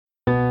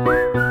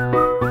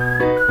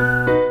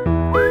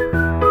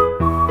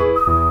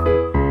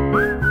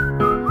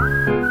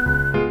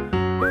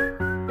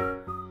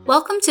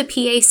Welcome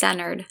to PA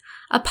Centered,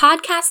 a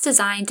podcast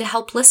designed to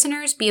help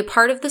listeners be a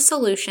part of the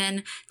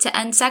solution to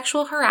end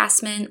sexual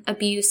harassment,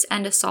 abuse,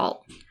 and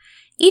assault.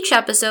 Each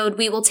episode,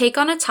 we will take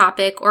on a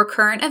topic or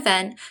current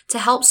event to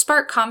help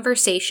spark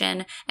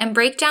conversation and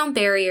break down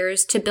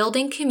barriers to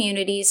building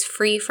communities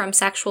free from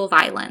sexual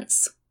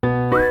violence.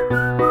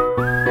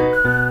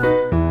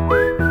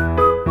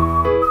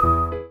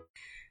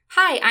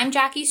 Hi, I'm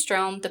Jackie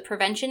Strom, the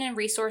Prevention and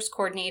Resource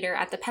Coordinator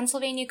at the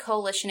Pennsylvania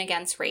Coalition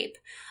Against Rape.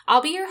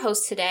 I'll be your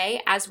host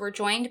today as we're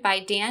joined by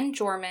Dan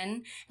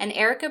Jorman and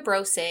Erica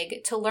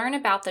Brosig to learn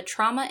about the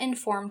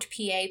Trauma-Informed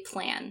PA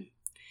Plan.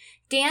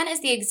 Dan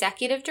is the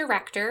Executive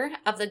Director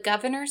of the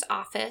Governor's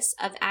Office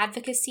of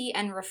Advocacy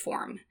and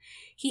Reform.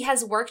 He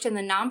has worked in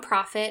the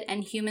nonprofit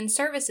and human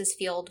services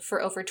field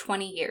for over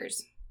 20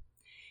 years.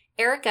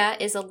 Erica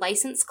is a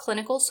licensed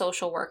clinical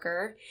social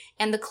worker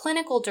and the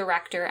clinical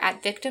director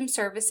at Victim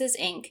Services,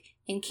 Inc.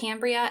 in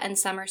Cambria and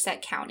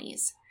Somerset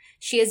counties.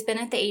 She has been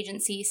at the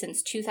agency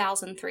since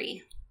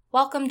 2003.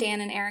 Welcome, Dan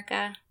and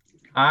Erica.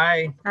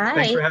 Hi.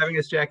 Thanks for having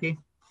us, Jackie.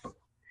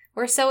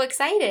 We're so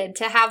excited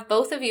to have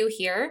both of you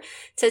here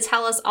to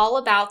tell us all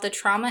about the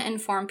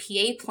Trauma-Informed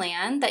PA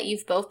Plan that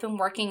you've both been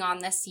working on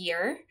this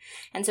year.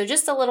 And so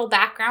just a little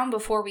background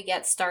before we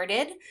get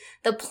started.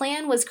 The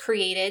plan was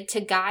created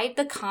to guide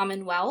the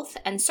Commonwealth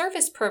and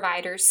service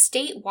providers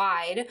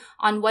statewide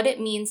on what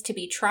it means to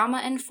be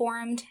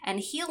trauma-informed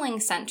and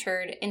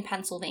healing-centered in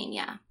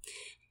Pennsylvania.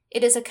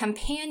 It is a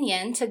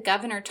companion to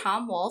Governor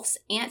Tom Wolf's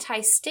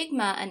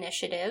anti-stigma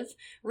initiative,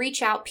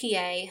 Reach Out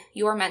PA,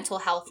 Your Mental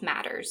Health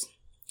Matters.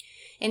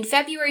 In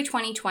February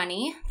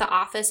 2020, the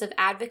Office of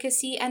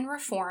Advocacy and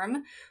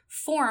Reform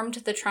formed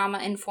the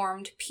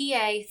Trauma-Informed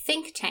PA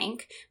think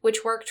tank,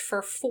 which worked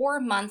for 4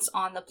 months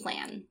on the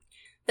plan.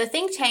 The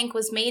think tank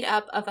was made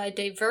up of a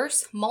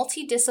diverse,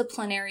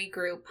 multidisciplinary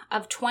group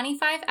of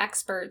 25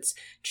 experts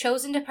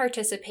chosen to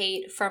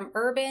participate from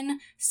urban,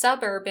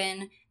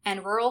 suburban,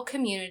 and rural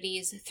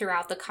communities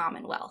throughout the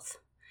Commonwealth.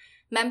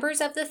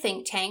 Members of the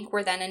think tank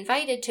were then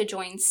invited to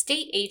join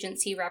state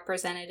agency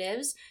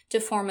representatives to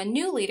form a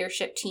new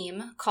leadership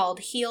team called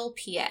HEAL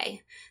PA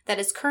that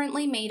is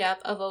currently made up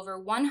of over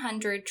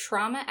 100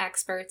 trauma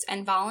experts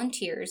and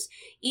volunteers,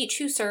 each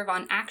who serve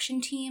on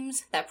action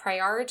teams that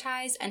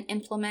prioritize and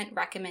implement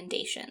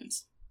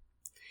recommendations.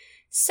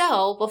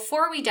 So,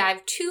 before we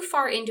dive too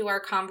far into our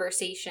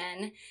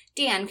conversation,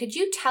 Dan, could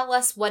you tell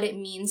us what it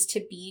means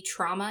to be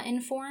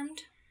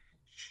trauma-informed?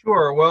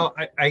 Sure. Well,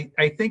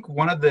 I think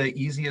one of the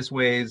easiest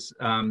ways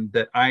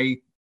that I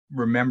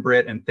remember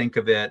it and think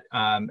of it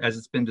as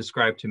it's been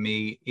described to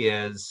me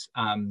is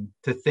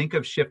to think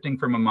of shifting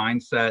from a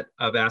mindset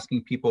of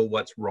asking people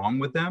what's wrong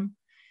with them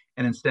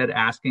and instead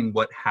asking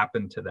what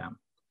happened to them.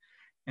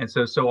 And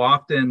so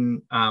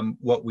often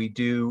what we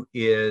do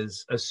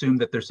is assume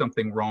that there's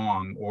something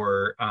wrong,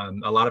 or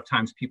a lot of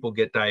times people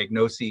get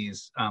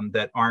diagnoses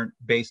that aren't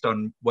based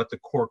on what the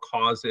core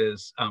cause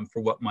is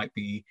for what might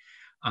be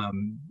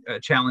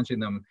challenging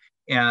them.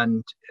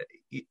 And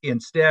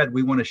instead,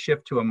 we want to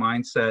shift to a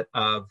mindset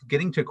of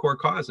getting to core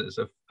causes,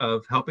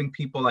 of helping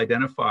people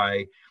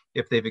identify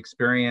if they've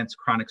experienced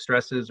chronic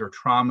stresses or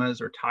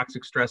traumas or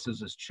toxic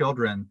stresses as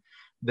children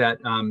that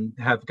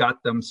have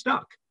got them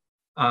stuck.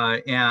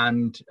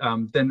 And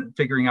then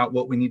figuring out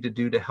what we need to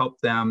do to help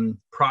them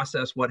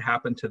process what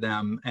happened to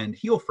them and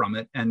heal from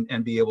it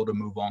and be able to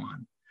move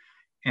on.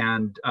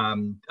 And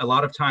a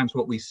lot of times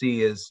what we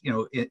see is,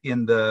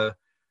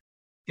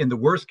 in the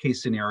worst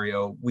case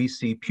scenario, we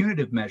see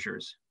punitive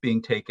measures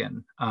being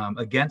taken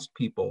against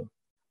people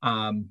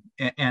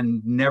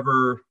and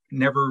never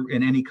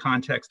in any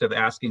context of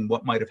asking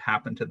what might have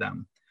happened to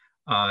them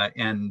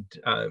and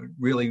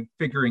really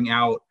figuring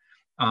out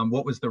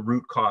what was the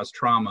root cause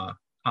trauma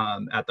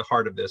at the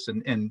heart of this.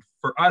 And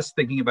for us,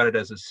 thinking about it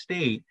as a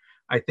state,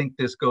 I think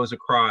this goes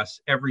across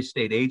every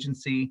state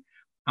agency,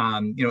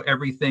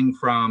 everything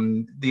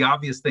from the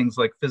obvious things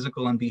like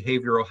physical and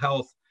behavioral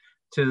health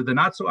to the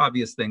not so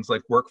obvious things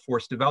like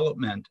workforce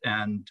development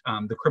and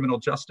the criminal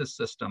justice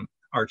system,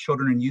 our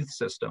children and youth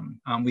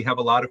system. We have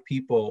a lot of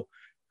people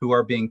who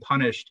are being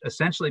punished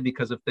essentially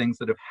because of things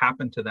that have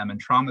happened to them and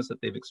traumas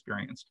that they've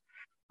experienced.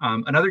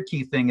 Another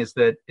key thing is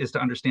to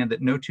understand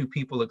that no two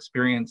people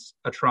experience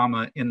a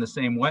trauma in the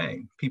same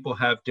way. People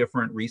have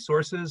different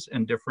resources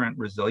and different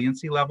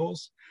resiliency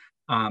levels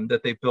that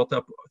they've built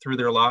up through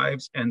their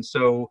lives. And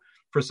so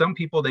for some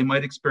people, they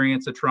might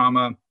experience a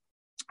trauma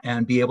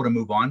and be able to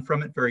move on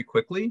from it very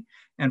quickly.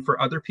 And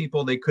for other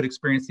people, they could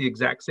experience the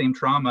exact same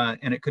trauma,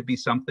 and it could be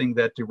something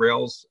that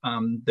derails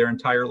their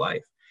entire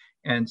life.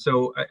 And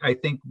so I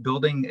think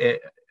building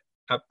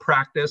a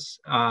practice,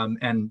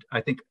 and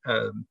I think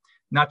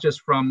not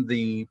just from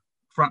the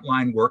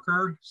frontline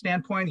worker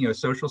standpoint,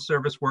 social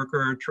service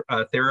worker,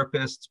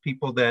 therapists,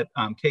 people that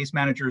case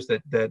managers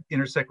that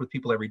intersect with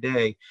people every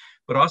day,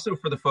 but also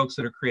for the folks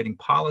that are creating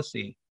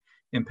policy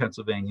in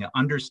Pennsylvania,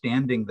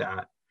 understanding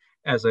that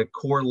as a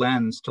core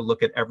lens to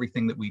look at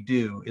everything that we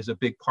do is a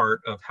big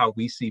part of how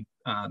we see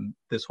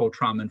this whole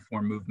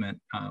trauma-informed movement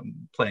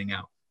playing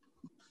out.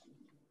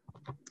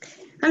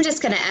 I'm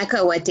just going to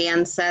echo what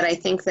Dan said. I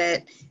think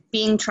that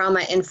being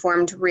trauma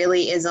informed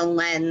really is a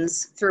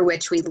lens through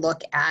which we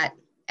look at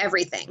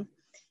everything.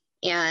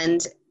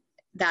 And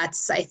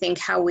that's, I think,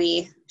 how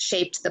we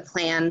shaped the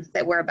plan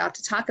that we're about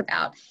to talk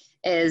about,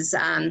 is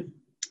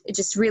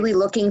just really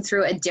looking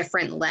through a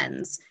different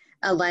lens,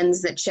 a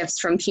lens that shifts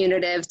from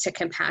punitive to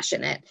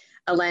compassionate,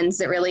 a lens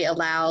that really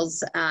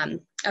allows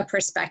a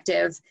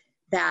perspective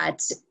that,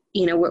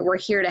 you know, we're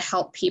here to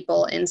help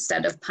people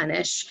instead of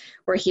punish.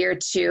 We're here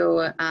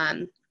to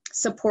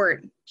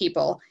support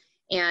people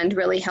and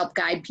really help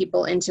guide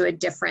people into a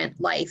different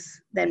life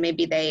than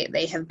maybe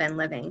they have been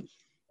living.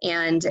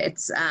 And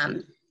it's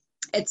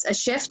a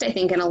shift, I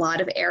think, in a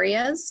lot of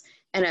areas,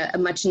 and a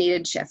much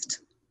needed shift.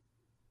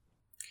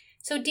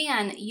 So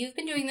Dan, you've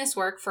been doing this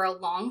work for a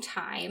long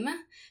time.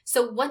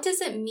 So what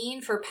does it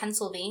mean for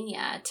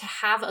Pennsylvania to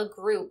have a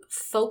group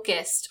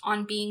focused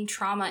on being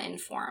trauma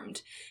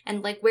informed?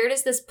 And like, where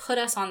does this put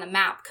us on the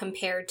map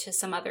compared to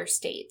some other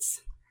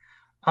states?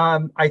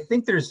 I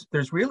think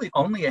there's really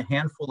only a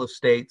handful of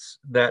states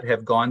that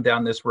have gone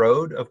down this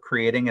road of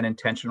creating an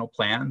intentional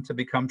plan to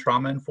become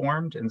trauma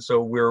informed, and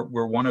so we're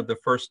one of the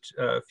first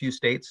few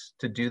states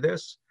to do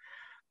this.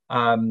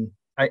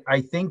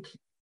 I think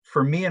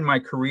for me in my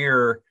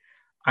career,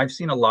 I've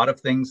seen a lot of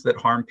things that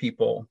harm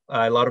people.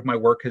 A lot of my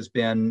work has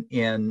been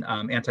in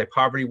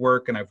anti-poverty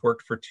work, and I've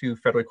worked for 2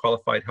 federally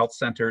qualified health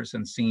centers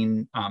and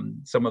seen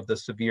some of the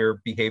severe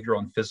behavioral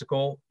and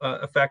physical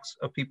effects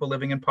of people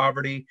living in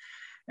poverty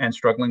and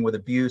struggling with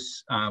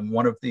abuse.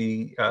 One of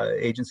the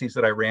agencies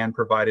that I ran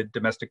provided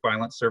domestic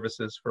violence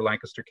services for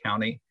Lancaster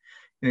County.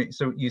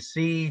 So you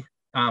see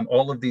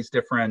all of these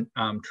different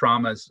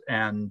traumas,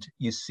 and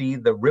you see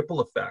the ripple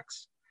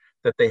effects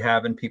that they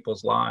have in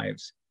people's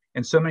lives.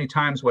 And so many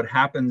times what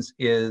happens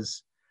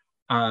is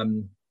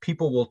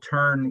people will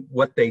turn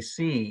what they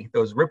see,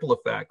 those ripple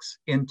effects,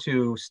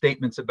 into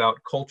statements about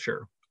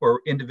culture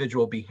or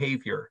individual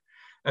behavior,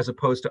 as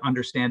opposed to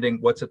understanding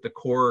what's at the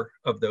core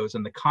of those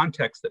and the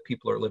context that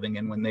people are living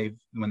in when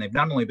they've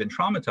not only been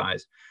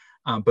traumatized,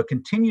 but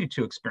continue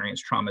to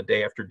experience trauma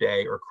day after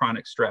day, or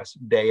chronic stress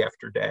day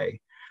after day.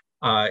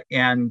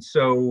 And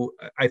so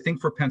I think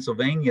for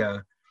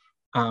Pennsylvania,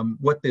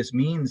 what this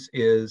means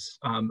is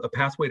a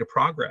pathway to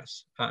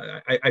progress.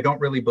 I don't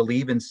really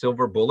believe in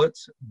silver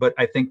bullets, but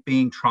I think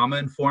being trauma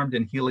informed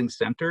and healing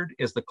centered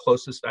is the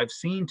closest I've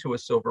seen to a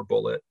silver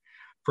bullet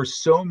for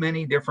so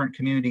many different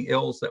community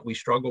ills that we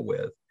struggle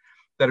with,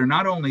 that are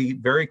not only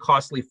very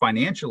costly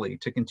financially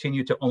to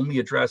continue to only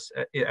address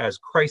as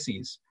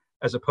crises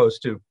as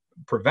opposed to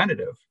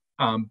preventative,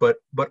 but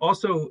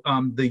also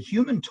the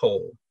human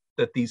toll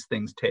that these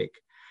things take,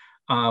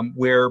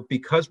 where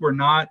because we're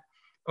not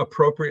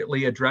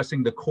appropriately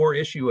addressing the core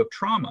issue of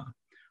trauma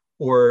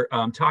or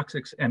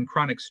toxic and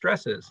chronic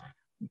stresses,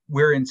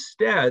 we're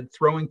instead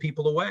throwing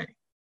people away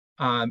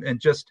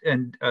and just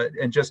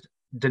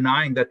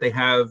denying that they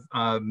have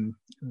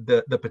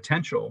the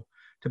potential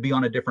to be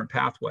on a different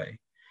pathway.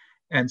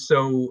 And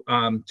so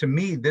to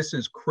me, this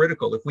is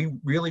critical. If we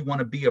really want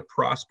to be a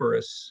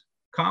prosperous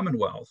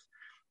Commonwealth,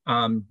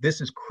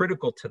 this is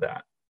critical to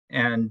that.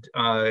 And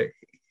I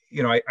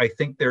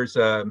think there's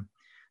a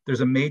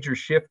major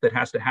shift that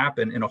has to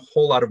happen in a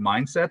whole lot of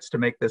mindsets to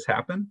make this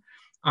happen.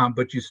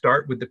 But you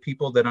start with the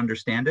people that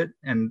understand it,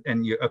 and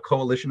a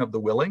coalition of the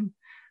willing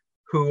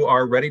who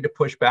are ready to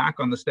push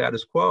back on the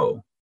status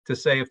quo, to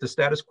say, if the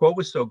status quo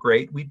was so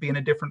great, we'd be in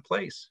a different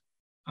place.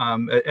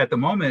 At the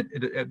moment,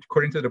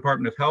 according to the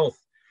Department of Health,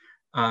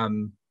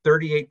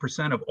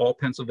 38% of all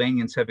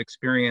Pennsylvanians have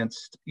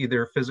experienced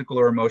either physical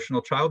or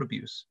emotional child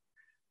abuse.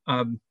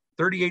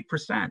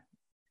 38%.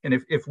 And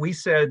if we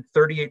said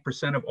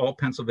 38% of all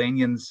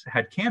Pennsylvanians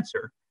had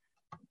cancer,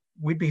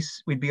 we'd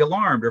be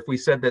alarmed. Or if we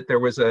said that there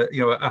was a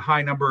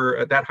high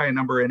number, that high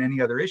number in any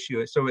other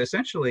issue. So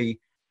essentially,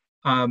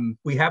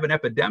 we have an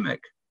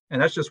epidemic.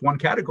 And that's just one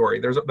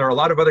category. There are a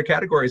lot of other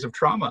categories of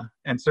trauma,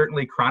 and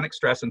certainly chronic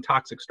stress and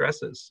toxic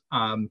stresses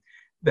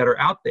that are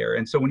out there.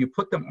 And so when you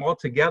put them all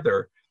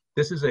together,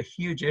 this is a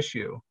huge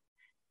issue.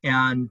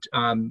 And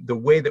the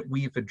way that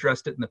we've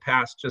addressed it in the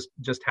past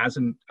just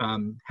hasn't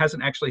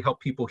actually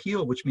helped people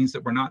heal, which means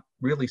that we're not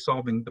really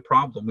solving the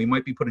problem. We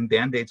might be putting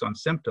Band-Aids on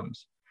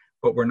symptoms,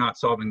 but we're not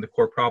solving the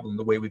core problem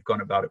the way we've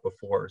gone about it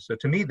before. So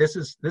to me, this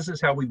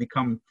is how we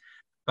become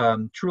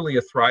truly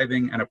a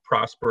thriving and a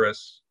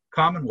prosperous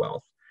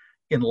Commonwealth,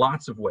 in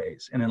lots of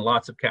ways and in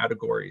lots of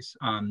categories.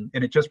 And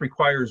it just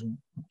requires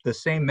the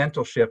same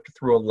mental shift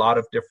through a lot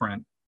of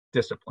different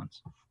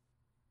disciplines.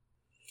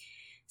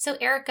 So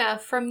Erica,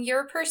 from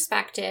your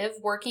perspective,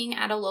 working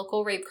at a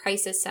local rape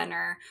crisis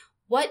center,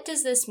 what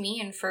does this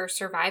mean for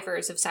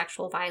survivors of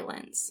sexual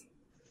violence?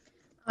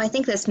 I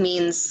think it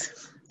means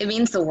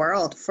the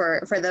world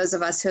for those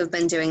of us who have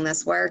been doing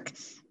this work,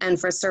 and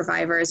for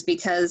survivors,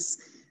 because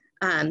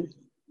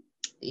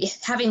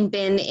having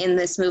been in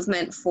this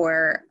movement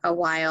for a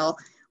while,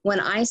 when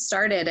I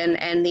started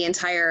and the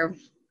entire,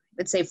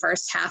 let's say,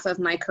 first half of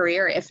my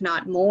career, if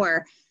not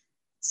more,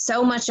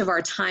 so much of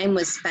our time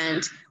was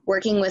spent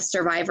working with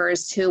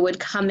survivors who would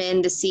come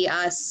in to see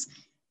us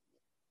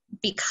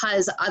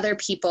because other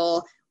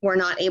people were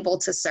not able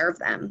to serve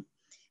them.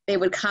 They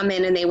would come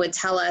in and they would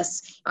tell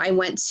us, I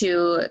went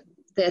to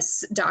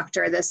this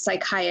doctor, this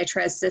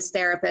psychiatrist, this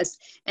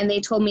therapist, and they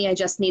told me I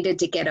just needed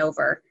to get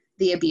over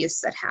the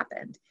abuse that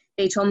happened.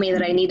 They told me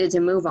that I needed to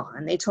move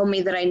on. They told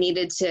me that I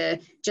needed to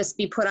just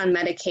be put on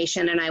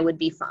medication and I would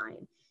be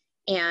fine.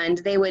 And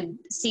they would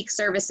seek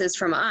services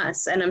from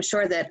us. And I'm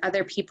sure that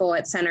other people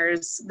at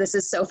centers, this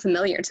is so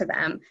familiar to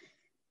them.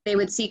 They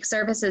would seek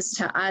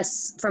services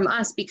from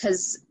us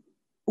because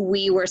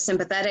we were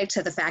sympathetic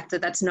to the fact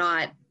that that's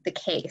not the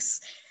case,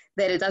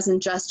 that it doesn't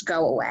just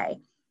go away.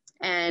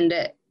 And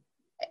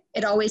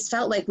it always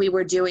felt like we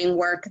were doing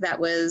work that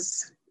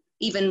was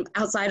even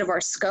outside of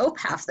our scope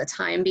half the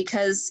time,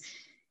 because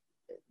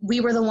we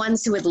were the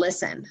ones who would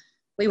listen.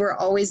 We were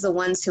always the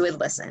ones who would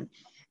listen.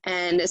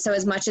 And so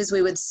as much as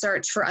we would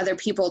search for other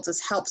people to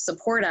help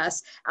support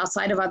us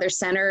outside of other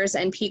centers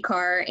and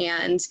PCAR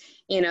and,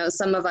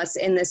 some of us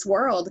in this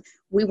world,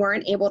 we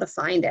weren't able to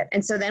find it.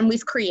 And so then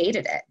we've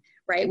created it,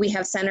 right? We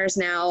have centers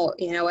now,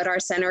 at our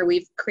center,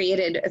 we've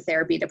created a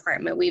therapy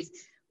department. We've,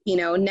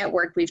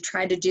 networked. We've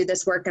tried to do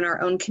this work in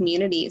our own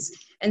communities.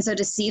 And so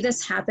to see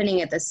this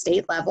happening at the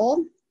state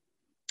level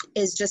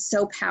is just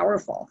so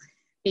powerful,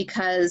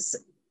 because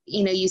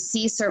you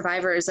see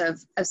survivors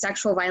of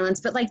sexual violence,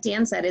 but like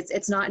Dan said,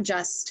 it's not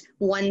just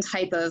one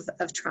type of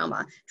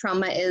trauma.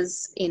 Trauma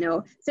is,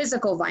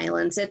 physical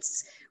violence.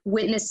 It's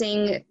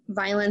witnessing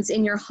violence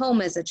in your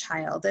home as a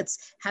child.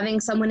 It's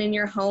having someone in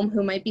your home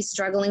who might be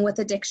struggling with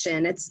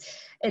addiction.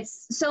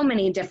 It's so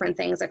many different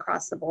things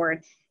across the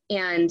board.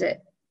 And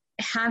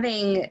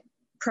having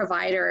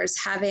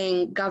providers,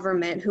 having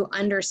government who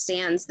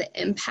understands the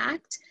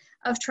impact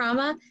of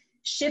trauma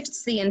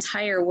shifts the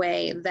entire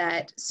way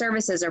that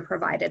services are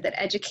provided,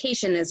 that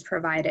education is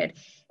provided.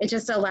 It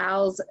just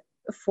allows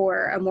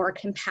for a more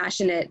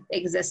compassionate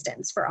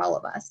existence for all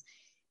of us.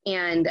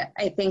 And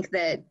I think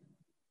that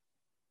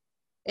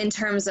in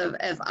terms of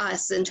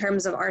us, in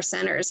terms of our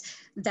centers,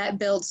 that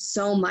builds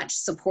so much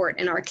support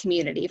in our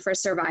community for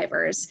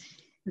survivors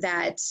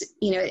that,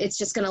 it's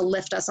just going to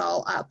lift us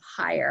all up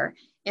higher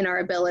in our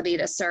ability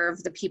to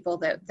serve the people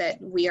that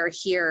we are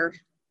here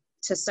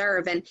to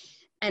serve.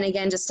 And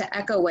again, just to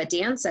echo what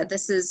Dan said,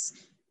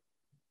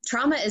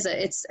 trauma is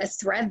a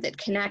thread that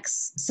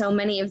connects so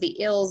many of the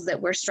ills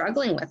that we're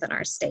struggling with in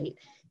our state.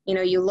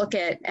 You look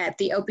at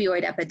the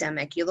opioid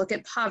epidemic, you look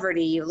at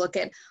poverty, you look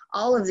at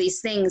all of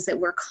these things that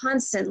we're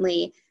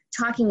constantly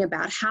talking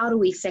about. How do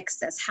we fix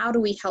this? How do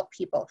we help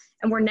people?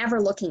 And we're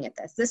never looking at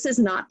this. This is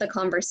not the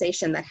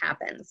conversation that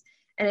happens.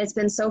 And it's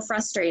been so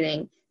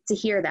frustrating to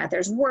hear that.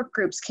 There's work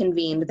groups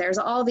convened. There's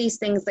all these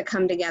things that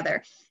come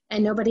together,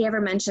 and nobody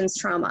ever mentions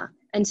trauma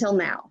until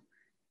now.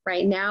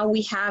 Right now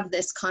we have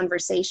this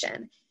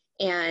conversation.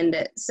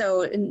 And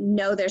so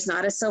no, there's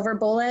not a silver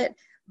bullet,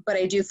 but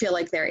I do feel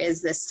like there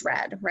is this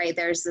thread, right?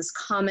 There's this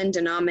common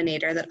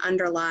denominator that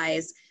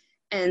underlies.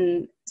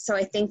 And so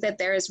I think that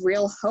there is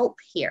real hope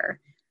here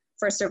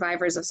for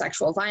survivors of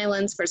sexual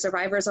violence, for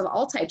survivors of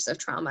all types of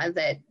trauma,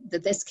 that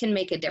this can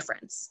make a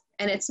difference.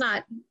 And it's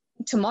not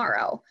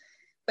tomorrow,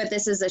 but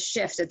this is a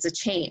shift, it's a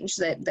change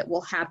that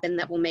will happen,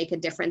 that will make a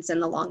difference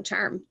in the long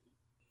term.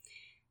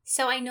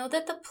 So I know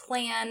that the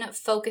plan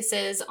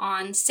focuses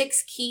on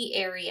 6 key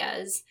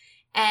areas,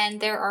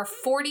 and there are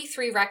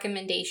 43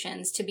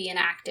 recommendations to be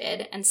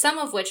enacted, and some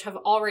of which have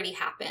already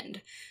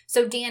happened.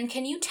 So Dan,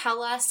 can you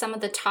tell us some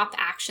of the top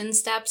action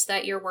steps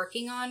that you're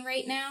working on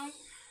right now?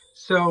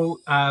 So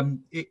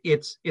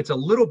it's a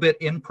little bit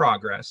in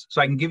progress.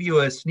 So I can give you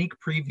a sneak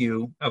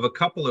preview of a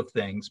couple of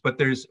things, but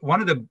there's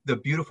one of the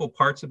beautiful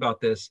parts about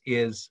this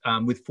is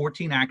with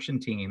 14 action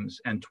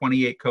teams and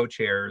 28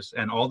 co-chairs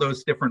and all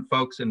those different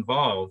folks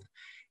involved,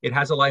 it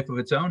has a life of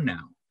its own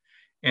now.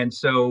 And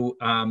so,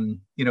 there's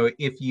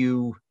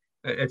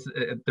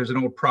an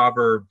old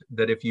proverb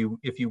that if you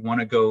want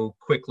to go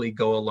quickly,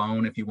 go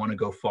alone. If you want to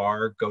go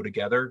far, go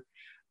together.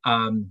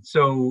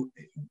 So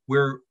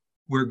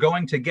we're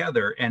going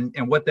together, and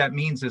what that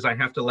means is I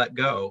have to let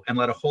go and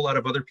let a whole lot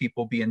of other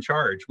people be in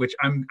charge, which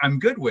I'm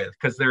good with,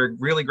 because they're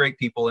really great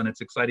people and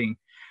it's exciting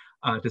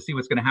to see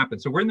what's going to happen.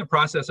 So we're in the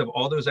process of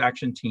all those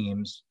action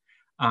teams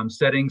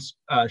setting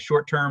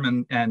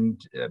short-term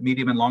and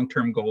medium and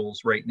long-term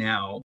goals right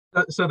now.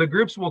 So the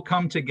groups will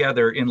come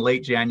together in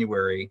late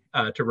January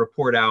to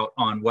report out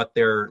on what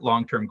their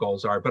long-term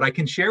goals are. But I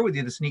can share with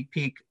you the sneak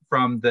peek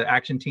from the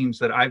action teams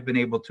that I've been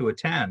able to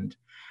attend.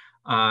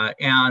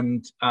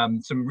 And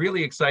some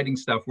really exciting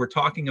stuff. We're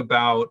talking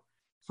about,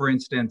 for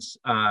instance,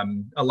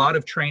 a lot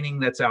of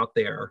training that's out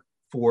there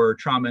for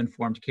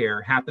trauma-informed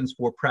care happens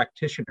for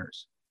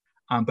practitioners.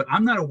 But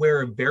I'm not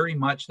aware of very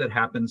much that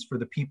happens for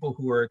the people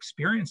who are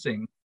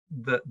experiencing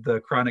the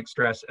chronic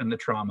stress and the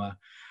trauma.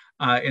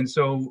 And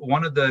so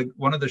one of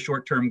the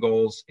short-term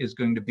goals is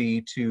going to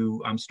be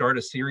to start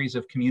a series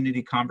of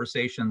community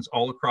conversations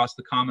all across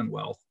the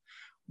Commonwealth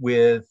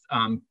with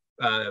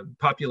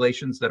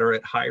populations that are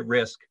at high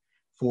risk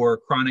for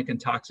chronic and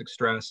toxic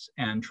stress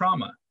and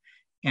trauma.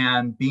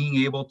 and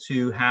being able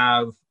to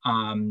have,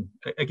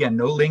 again,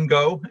 no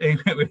lingo.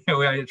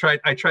 I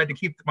tried to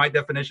keep my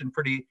definition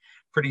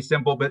pretty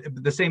simple, but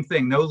the same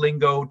thing, no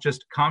lingo,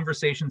 just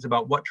conversations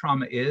about what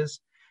trauma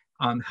is,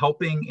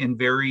 helping in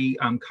very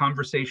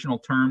conversational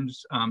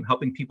terms,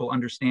 helping people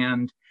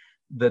understand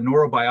the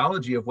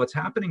neurobiology of what's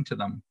happening to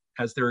them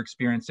as they're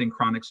experiencing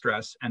chronic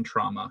stress and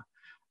trauma.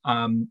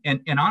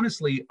 And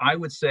honestly, I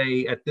would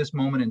say at this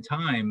moment in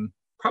time,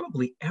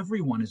 probably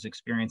everyone is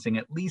experiencing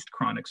at least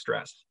chronic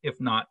stress, if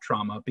not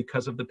trauma,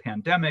 because of the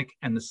pandemic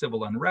and the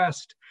civil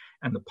unrest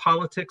and the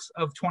politics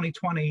of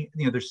 2020.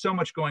 There's so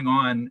much going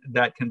on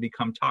that can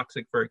become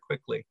toxic very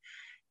quickly.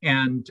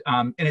 And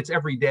it's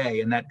every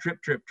day. And that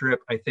drip, drip, drip,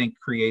 I think,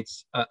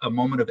 creates a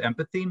moment of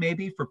empathy,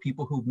 maybe, for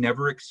people who've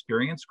never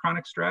experienced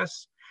chronic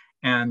stress.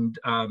 And,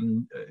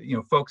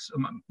 folks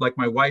like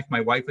my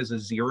wife is a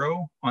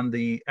 0 on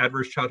the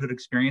Adverse Childhood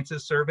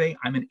Experiences survey.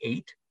 I'm an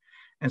 8.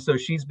 And so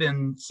she's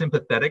been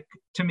sympathetic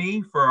to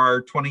me for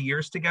our 20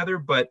 years together,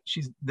 but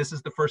this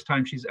is the first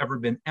time she's ever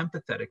been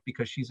empathetic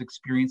because she's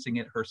experiencing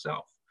it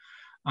herself,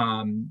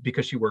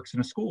 because she works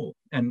in a school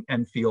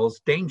and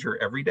feels danger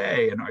every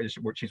day. And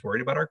she's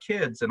worried about our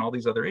kids and all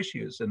these other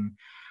issues. And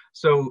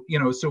so,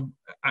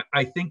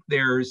 I think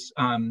there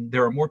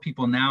are more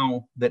people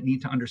now that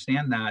need to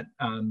understand that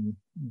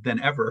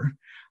than ever,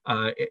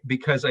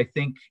 because I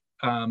think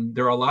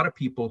there are a lot of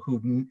people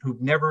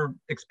who've never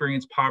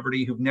experienced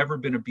poverty, who've never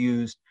been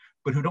abused,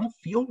 but who don't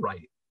feel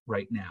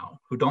right now,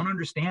 who don't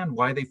understand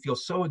why they feel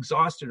so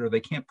exhausted, or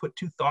they can't put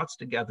two thoughts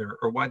together,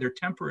 or why their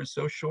temper is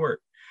so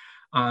short.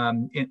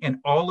 And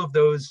all of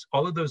those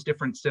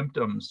different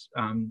symptoms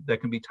that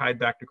can be tied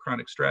back to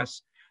chronic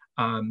stress.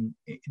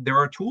 There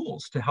are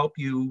tools to help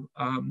you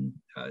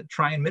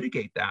try and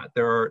mitigate that.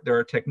 There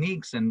are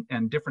techniques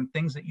and different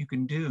things that you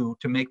can do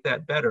to make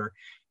that better.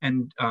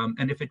 And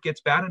if it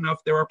gets bad enough,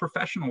 there are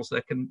professionals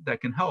that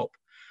can help.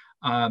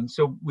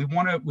 So we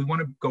want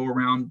to go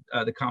around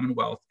the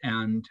Commonwealth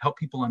and help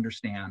people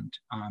understand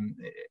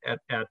at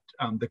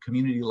the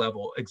community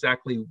level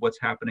exactly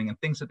what's happening, and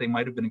things that they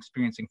might have been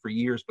experiencing for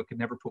years but could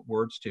never put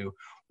words to,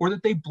 or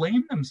that they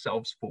blame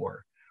themselves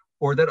for,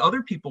 or that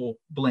other people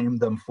blame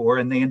them for,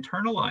 and they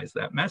internalize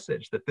that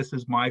message that this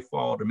is my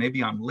fault, or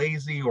maybe I'm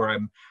lazy, or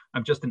I'm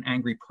just an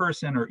angry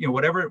person, or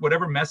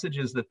whatever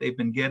messages that they've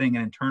been getting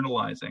and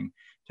internalizing,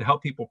 to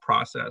help people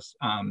process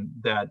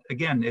that.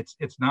 Again,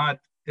 it's not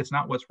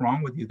what's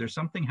wrong with you. There's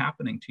something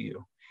happening to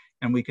you,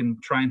 and we can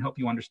try and help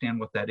you understand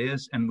what that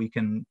is, and we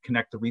can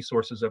connect the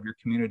resources of your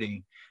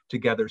community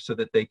together so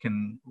that they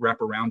can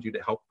wrap around you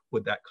to help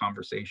with that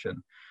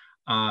conversation.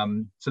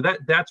 So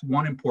that's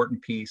one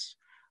important piece.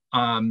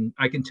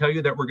 I can tell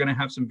you that we're going to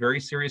have some very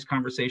serious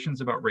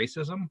conversations about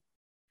racism,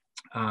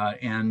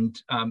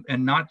 and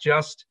not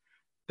just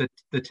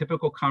the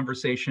typical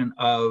conversation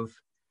of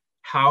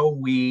how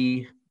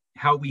we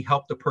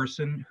help the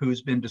person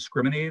who's been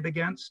discriminated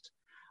against,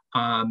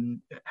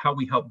 how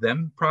we help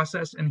them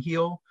process and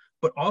heal,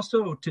 but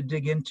also to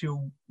dig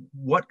into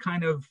what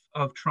kind of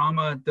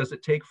trauma does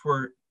it take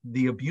for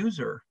the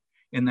abuser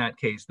in that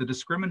case, the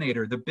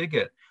discriminator, the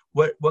bigot.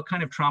 What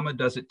kind of trauma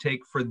does it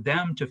take for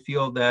them to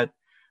feel that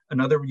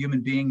another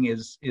human being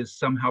is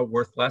somehow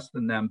worth less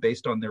than them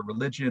based on their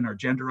religion or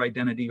gender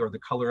identity or the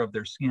color of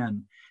their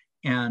skin,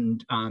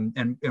 and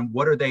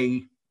what are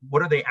they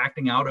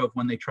acting out of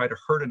when they try to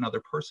hurt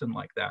another person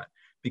like that?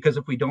 Because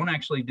if we don't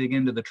actually dig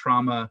into the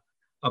trauma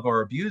of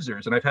our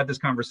abusers, and I've had this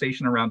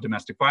conversation around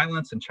domestic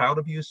violence and child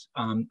abuse.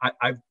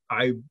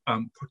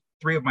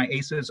 Three of my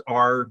ACEs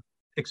are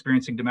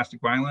experiencing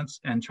domestic violence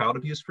and child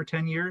abuse for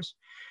 10 years.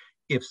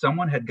 If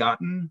someone had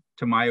gotten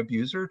to our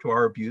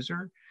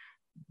abuser,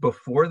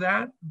 before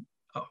that,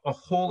 a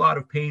whole lot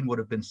of pain would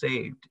have been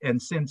saved.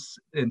 And since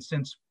at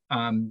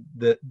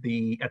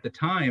the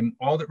time,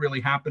 all that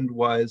really happened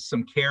was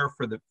some care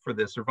for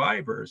the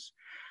survivors.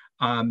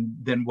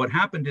 Then what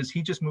happened is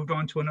he just moved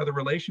on to another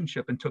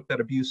relationship and took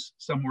that abuse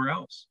somewhere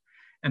else,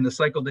 and the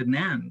cycle didn't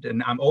end.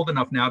 And I'm old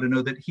enough now to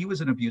know that he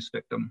was an abuse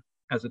victim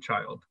as a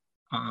child.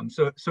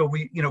 So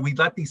we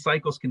let these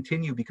cycles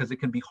continue, because it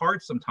can be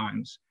hard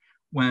sometimes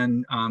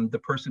when the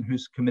person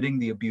who's committing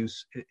the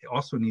abuse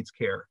also needs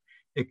care.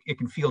 It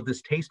can feel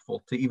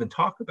distasteful to even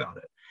talk about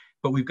it,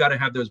 but we've got to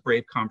have those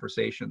brave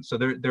conversations. So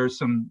there's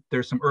some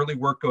early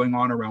work going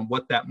on around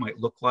what that might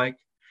look like.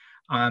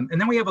 And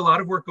then we have a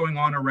lot of work going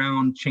on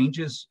around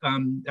changes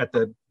at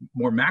the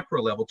more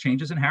macro level,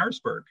 changes in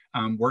Harrisburg,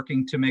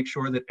 working to make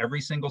sure that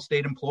every single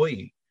state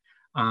employee,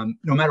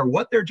 no matter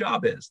what their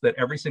job is, that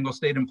every single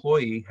state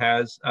employee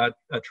has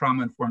a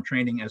trauma-informed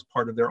training as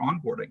part of their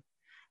onboarding,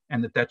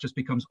 and that just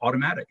becomes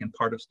automatic and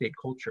part of state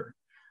culture.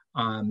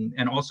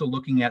 And also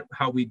looking at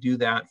how we do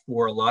that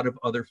for a lot of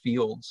other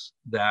fields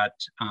that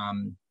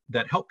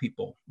help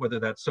people, whether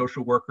that's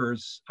social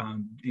workers,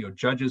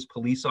 judges,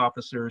 police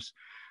officers,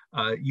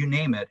 you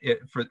name it.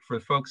 For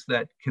folks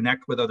that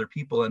connect with other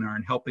people and are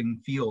in helping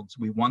fields,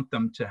 we want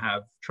them to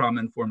have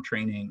trauma-informed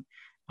training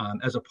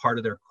as a part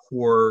of their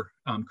core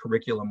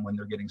curriculum when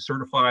they're getting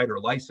certified or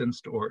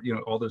licensed, or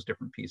all those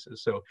different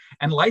pieces. So,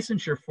 and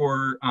licensure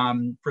for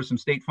some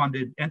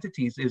state-funded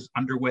entities is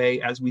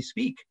underway as we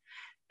speak,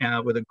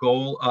 with a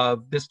goal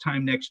of this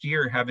time next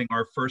year having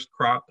our first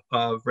crop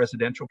of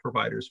residential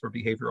providers for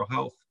behavioral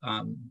health,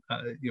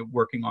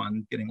 working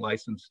on getting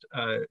licensed,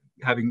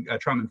 having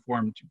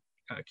trauma-informed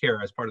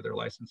care as part of their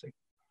licensing.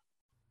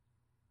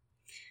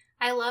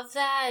 I love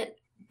that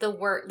the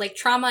word, like,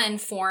 trauma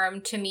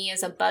informed, to me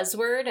is a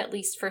buzzword, at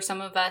least for some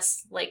of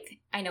us. Like,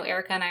 I know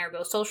Erica and I are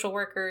both social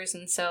workers,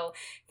 and so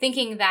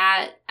thinking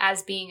that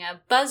as being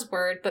a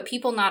buzzword, but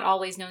people not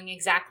always knowing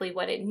exactly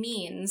what it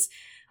means,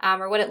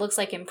 or what it looks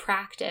like in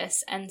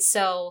practice. And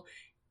so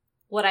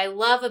what I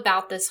love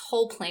about this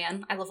whole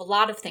plan, I love a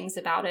lot of things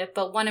about it,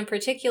 but one in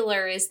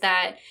particular is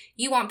that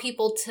you want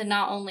people to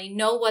not only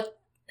know what,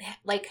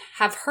 like,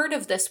 have heard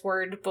of this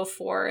word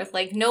before,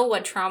 like, know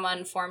what trauma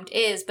informed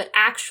is, but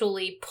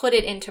actually put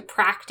it into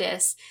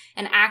practice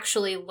and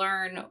actually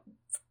learn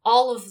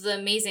all of the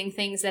amazing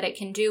things that it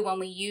can do when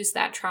we use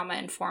that trauma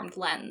informed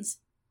lens.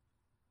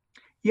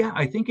 Yeah,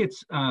 I think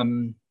it's,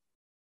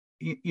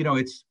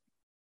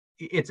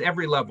 it's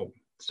every level.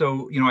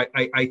 So,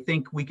 I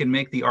think we can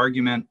make the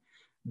argument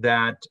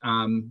that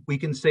we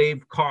can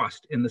save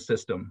cost in the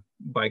system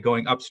by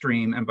going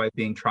upstream and by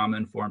being trauma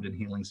informed and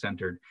healing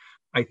centered.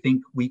 I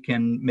think we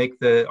can make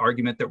the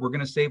argument that we're going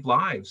to save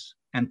lives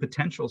and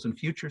potentials and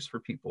futures for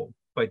people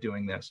by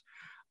doing this.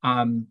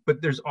 But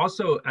there's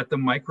also at the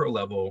micro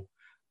level,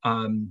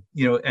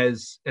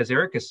 as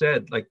Erica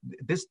said, like,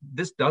 this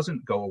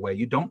doesn't go away.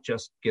 You don't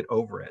just get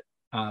over it.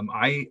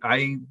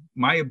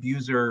 My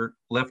abuser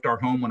left our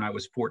home when I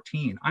was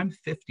 14. I'm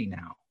 50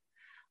 now.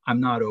 I'm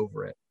not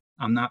over it.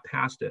 I'm not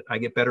past it. I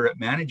get better at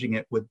managing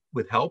it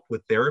with help,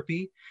 with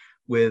therapy,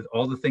 with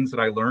all the things that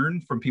I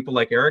learned from people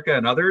like Erica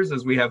and others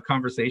as we have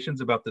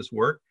conversations about this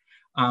work.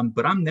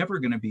 But I'm never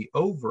going to be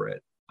over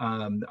it.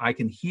 I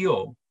can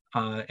heal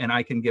and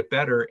I can get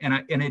better.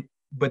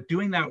 But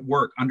doing that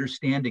work,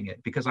 understanding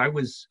it, because I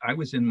was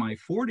in my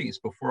 40s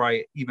before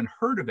I even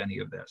heard of any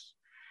of this.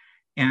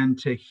 And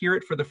to hear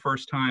it for the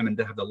first time and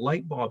to have the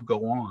light bulb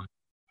go on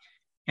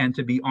and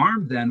to be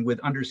armed then with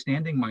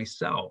understanding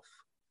myself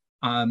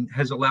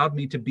has allowed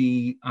me to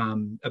be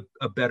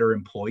a better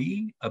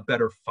employee, a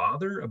better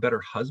father, a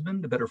better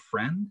husband, a better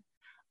friend,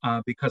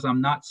 because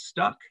I'm not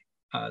stuck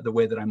the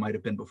way that I might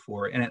have been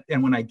before.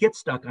 And when I get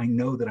stuck, I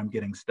know that I'm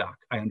getting stuck.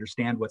 I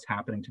understand what's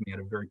happening to me at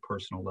a very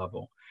personal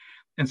level.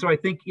 And so I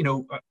think,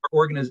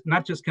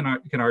 not just can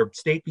our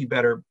state be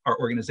better, our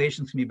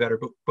organizations can be better,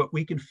 but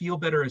we can feel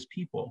better as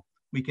people.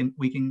 We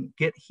can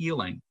get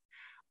healing.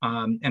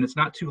 And it's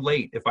not too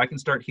late. If I can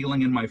start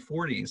healing in my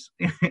 40s,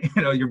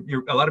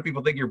 a lot of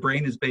people think your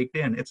brain is baked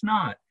in. It's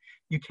not.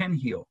 You can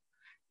heal,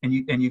 and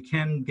you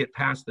can get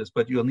past this,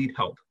 but you'll need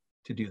help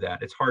to do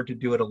that. It's hard to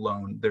do it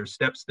alone. There's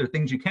steps, there are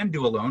things you can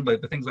do alone,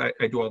 like the things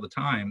I do all the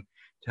time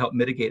to help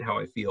mitigate how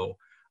I feel.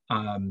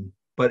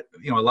 But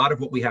a lot of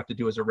what we have to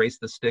do is erase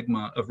the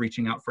stigma of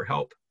reaching out for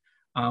help.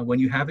 When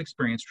you have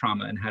experienced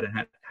trauma and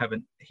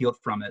haven't healed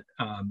from it,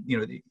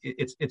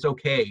 it's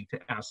okay to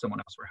ask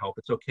someone else for help.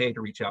 It's okay to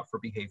reach out for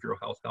behavioral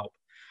health help.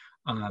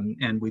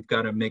 And we've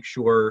got to make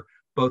sure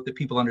both that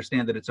people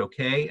understand that it's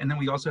okay, and then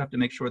we also have to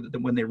make sure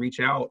that when they reach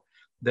out,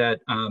 that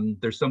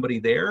there's somebody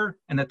there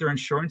and that their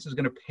insurance is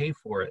going to pay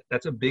for it.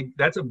 That's a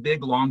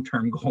big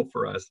long-term goal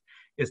for us,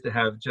 is to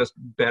have just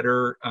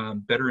better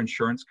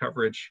insurance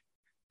coverage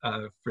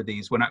for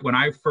these. When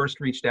I first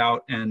reached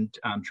out and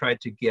tried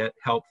to get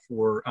help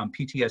for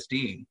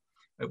PTSD,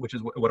 which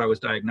is what I was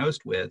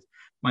diagnosed with,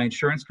 my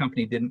insurance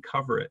company didn't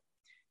cover it.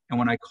 And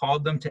when I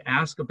called them to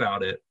ask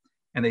about it,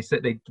 and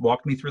they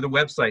walked me through the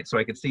website so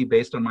I could see,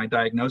 based on my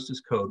diagnosis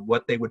code,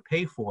 what they would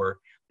pay for,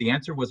 the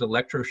answer was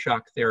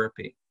electroshock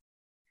therapy.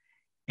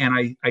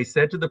 And I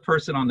said to the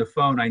person on the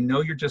phone, I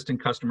know you're just in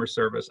customer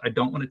service. I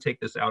don't want to take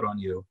this out on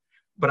you,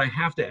 but I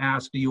have to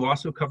ask, do you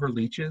also cover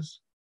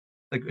leeches?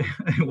 Like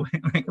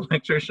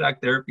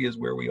electroshock therapy is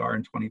where we are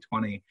in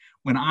 2020,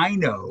 when I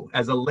know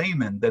as a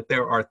layman that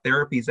there are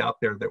therapies out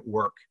there that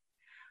work,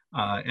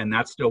 and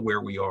that's still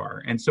where we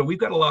are. And so we've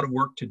got a lot of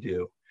work to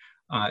do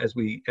as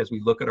we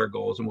look at our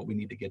goals and what we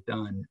need to get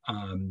done.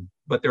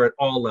 But they're at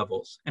all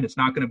levels, and it's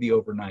not going to be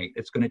overnight.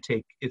 It's going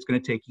to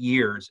take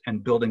years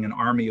and building an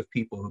army of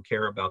people who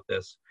care about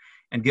this.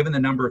 And given the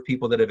number of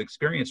people that have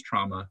experienced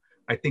trauma,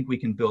 I think we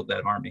can build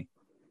that army.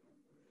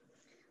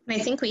 And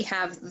I think we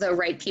have the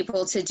right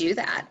people to do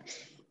that.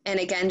 And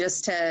again,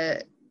 just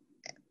to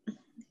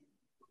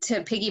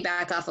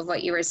piggyback off of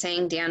what you were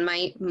saying, Dan,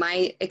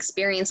 my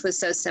experience was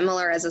so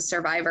similar as a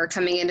survivor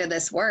coming into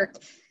this work.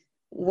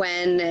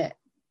 When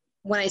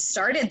I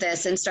started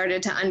this and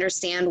started to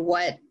understand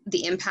what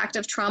the impact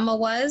of trauma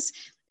was,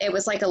 it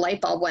was like a light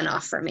bulb went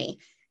off for me.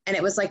 And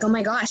it was like, oh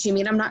my gosh, you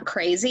mean I'm not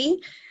crazy?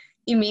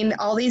 You mean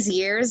all these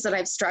years that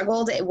I've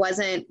struggled, it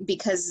wasn't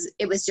because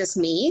it was just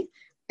me.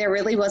 There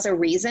really was a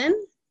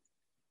reason.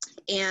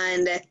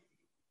 And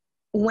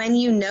when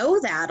you know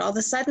that, all of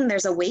a sudden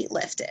there's a weight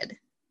lifted.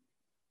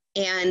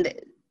 And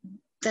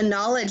the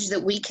knowledge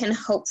that we can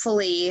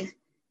hopefully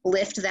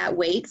lift that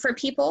weight for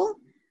people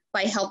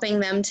by helping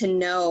them to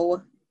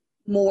know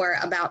more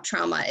about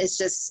trauma is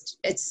just,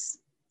 it's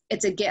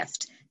a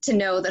gift to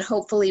know that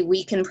hopefully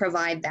we can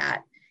provide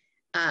that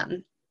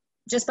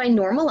just by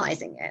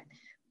normalizing it,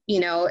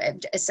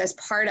 it's as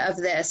part of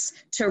this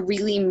to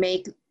really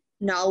make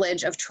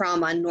knowledge of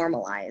trauma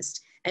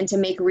normalized and to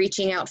make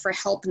reaching out for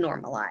help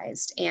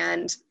normalized.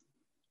 And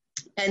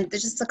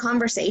there's just the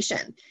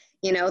conversation,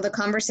 the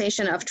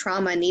conversation of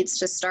trauma needs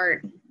to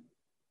start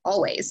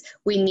always.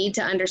 We need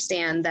to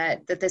understand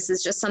that this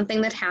is just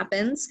something that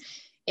happens.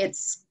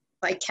 It's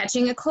like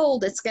catching a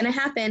cold, it's going to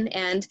happen.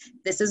 And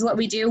this is what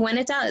we do when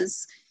it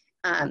does.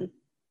 And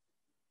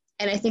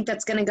I think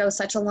that's going to go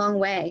such a long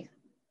way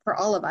for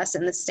all of us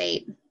in the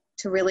state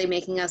to really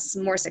making us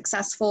more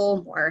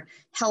successful, more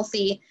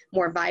healthy,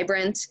 more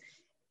vibrant.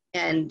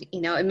 And,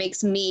 it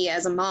makes me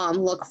as a mom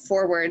look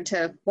forward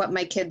to what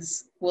my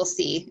kids will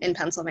see in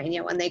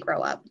Pennsylvania when they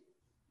grow up.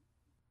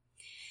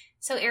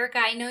 So Erica,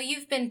 I know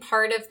you've been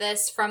part of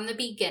this from the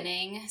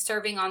beginning,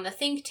 serving on the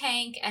think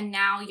tank, and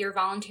now you're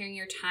volunteering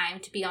your time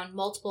to be on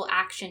multiple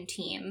action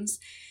teams.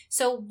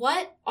 So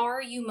what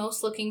are you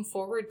most looking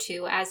forward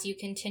to as you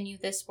continue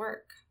this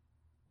work?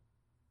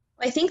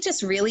 I think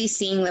just really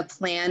seeing the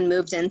plan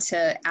moved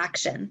into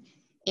action.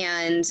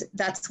 And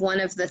that's one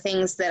of the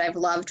things that I've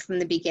loved from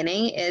the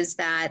beginning is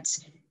that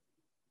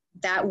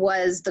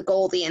was the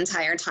goal the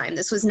entire time.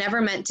 This was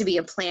never meant to be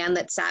a plan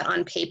that sat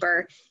on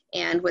paper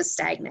and was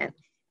stagnant.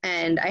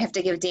 And I have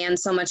to give Dan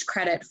so much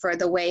credit for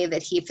the way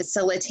that he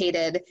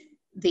facilitated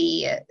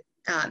the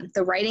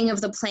writing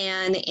of the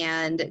plan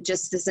and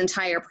just this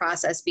entire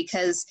process,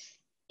 because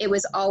it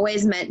was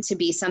always meant to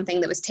be something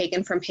that was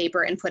taken from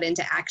paper and put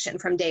into action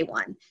from day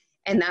one.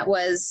 And that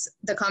was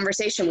the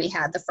conversation we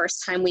had the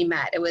first time we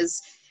met. It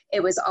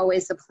was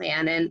always the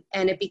plan,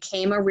 and it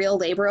became a real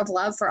labor of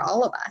love for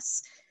all of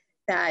us,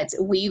 that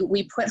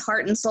we put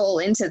heart and soul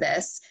into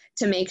this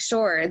to make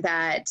sure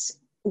that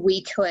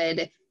we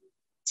could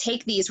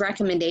take these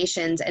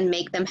recommendations and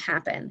make them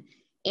happen,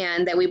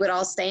 and that we would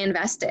all stay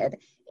invested.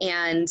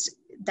 And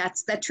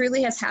that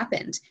truly has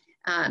happened.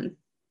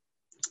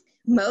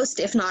 Most,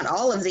 if not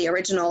all, of the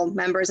original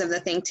members of the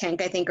think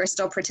tank, I think, are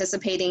still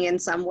participating in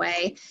some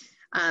way.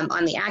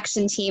 On the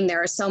action team,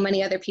 there are so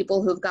many other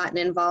people who've gotten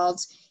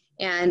involved,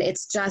 and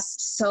it's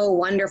just so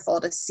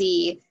wonderful to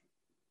see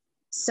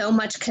so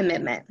much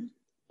commitment.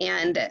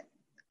 And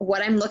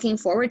what I'm looking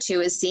forward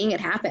to is seeing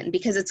it happen,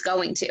 because it's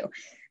going to.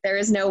 There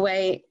is no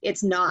way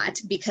it's not,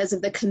 because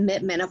of the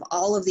commitment of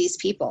all of these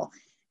people.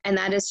 And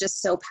that is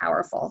just so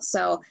powerful.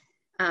 So,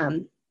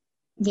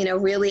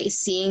 really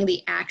seeing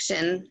the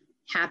action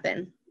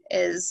happen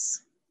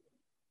it's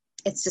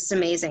just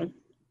amazing.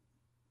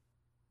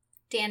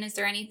 Dan, is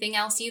there anything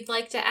else you'd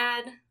like to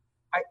add?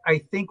 I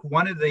think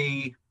one of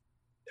the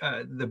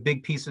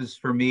big pieces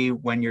for me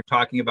when you're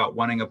talking about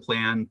wanting a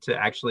plan to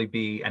actually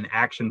be an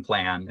action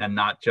plan and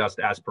not just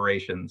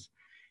aspirations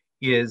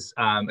is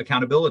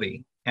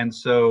accountability. And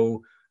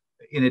so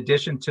in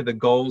addition to the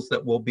goals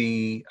that we'll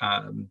be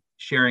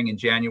sharing in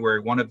January,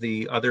 one of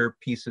the other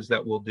pieces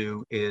that we'll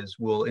do is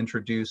we'll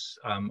introduce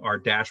our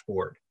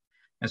dashboard.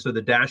 And so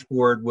the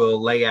dashboard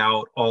will lay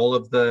out all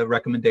of the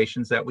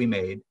recommendations that we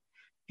made.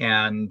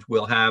 And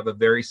we'll have a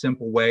very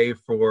simple way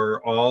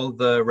for all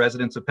the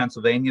residents of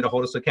Pennsylvania to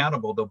hold us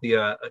accountable. There'll be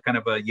a kind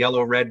of a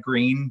yellow, red,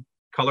 green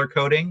color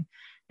coding.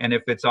 And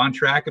if it's on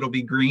track, it'll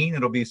be green.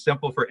 It'll be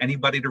simple for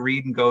anybody to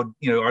read and go,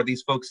 are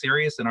these folks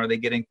serious and are they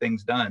getting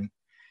things done?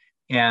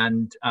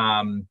 And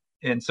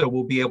so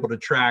we'll be able to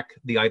track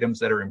the items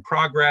that are in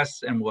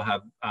progress, and we'll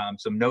have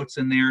some notes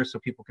in there so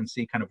people can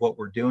see kind of what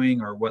we're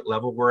doing or what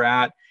level we're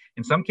at.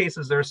 In some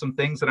cases, there are some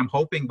things that I'm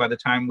hoping by the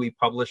time we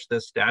publish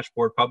this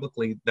dashboard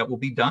publicly that will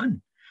be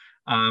done.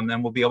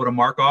 And we'll be able to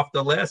mark off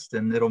the list,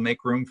 and it'll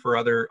make room for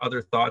other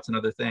thoughts and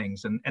other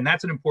things. And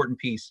that's an important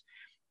piece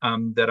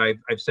that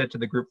I've said to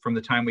the group from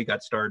the time we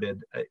got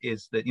started,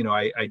 is that,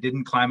 I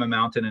didn't climb a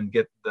mountain and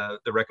get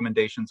the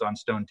recommendations on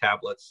stone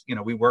tablets.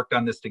 We worked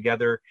on this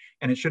together,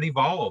 and it should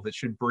evolve, it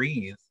should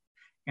breathe.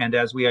 And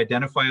as we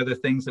identify other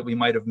things that we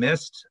might have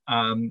missed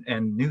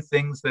and new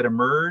things that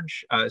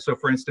emerge. So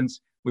for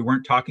instance, we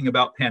weren't talking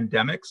about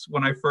pandemics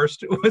when I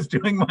first was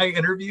doing my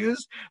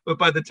interviews, but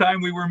by the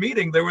time we were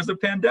meeting, there was a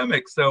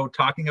pandemic. So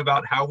talking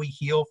about how we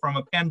heal from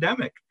a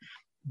pandemic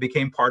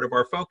became part of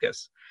our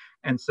focus.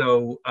 And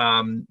so,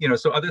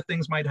 so other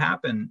things might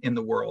happen in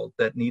the world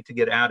that need to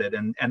get added.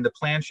 And the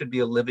plan should be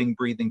a living,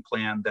 breathing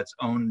plan that's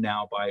owned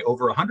now by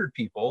over 100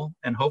 people,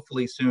 and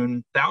hopefully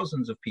soon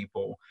thousands of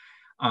people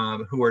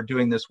who are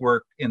doing this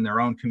work in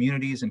their own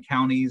communities and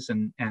counties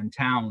and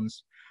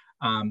towns,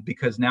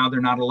 because now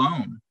they're not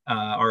alone.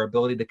 Our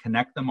ability to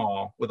connect them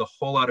all with a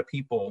whole lot of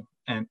people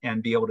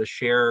and be able to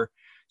share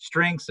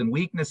strengths and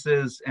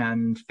weaknesses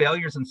and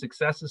failures and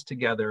successes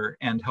together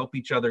and help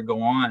each other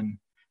go on,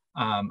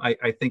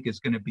 I think is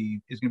going to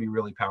be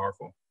really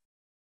powerful.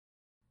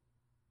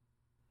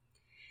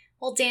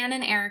 Well, Dan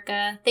and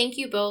Erica, thank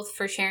you both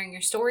for sharing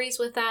your stories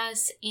with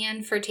us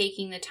and for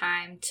taking the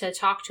time to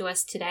talk to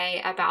us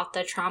today about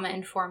the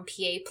Trauma-Informed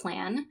PA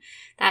Plan.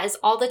 That is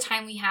all the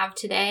time we have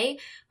today,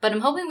 but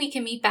I'm hoping we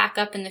can meet back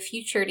up in the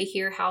future to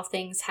hear how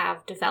things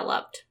have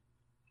developed.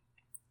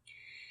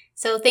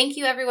 So thank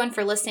you everyone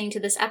for listening to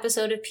this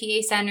episode of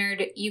PA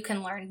Centered. You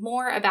can learn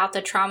more about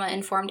the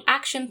Trauma-Informed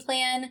Action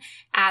Plan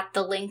at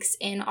the links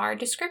in our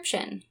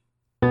description.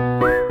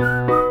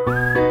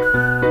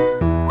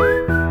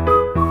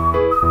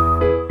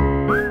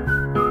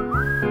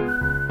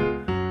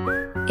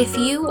 If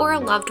you or a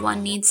loved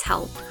one needs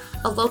help,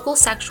 a local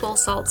sexual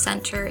assault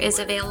center is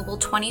available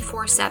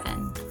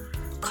 24/7.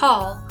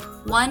 Call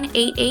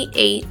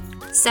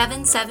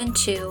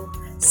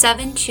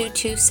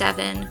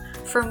 1-888-772-7227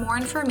 for more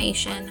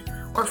information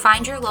or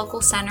find your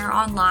local center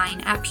online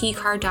at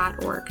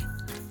pcar.org.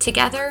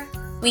 Together,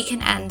 we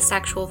can end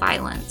sexual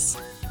violence.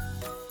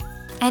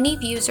 Any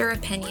views or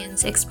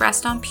opinions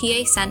expressed on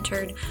PA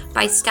Centered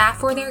by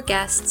staff or their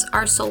guests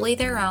are solely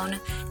their own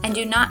and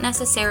do not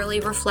necessarily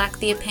reflect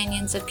the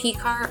opinions of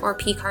PCAR or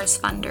PCAR's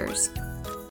funders.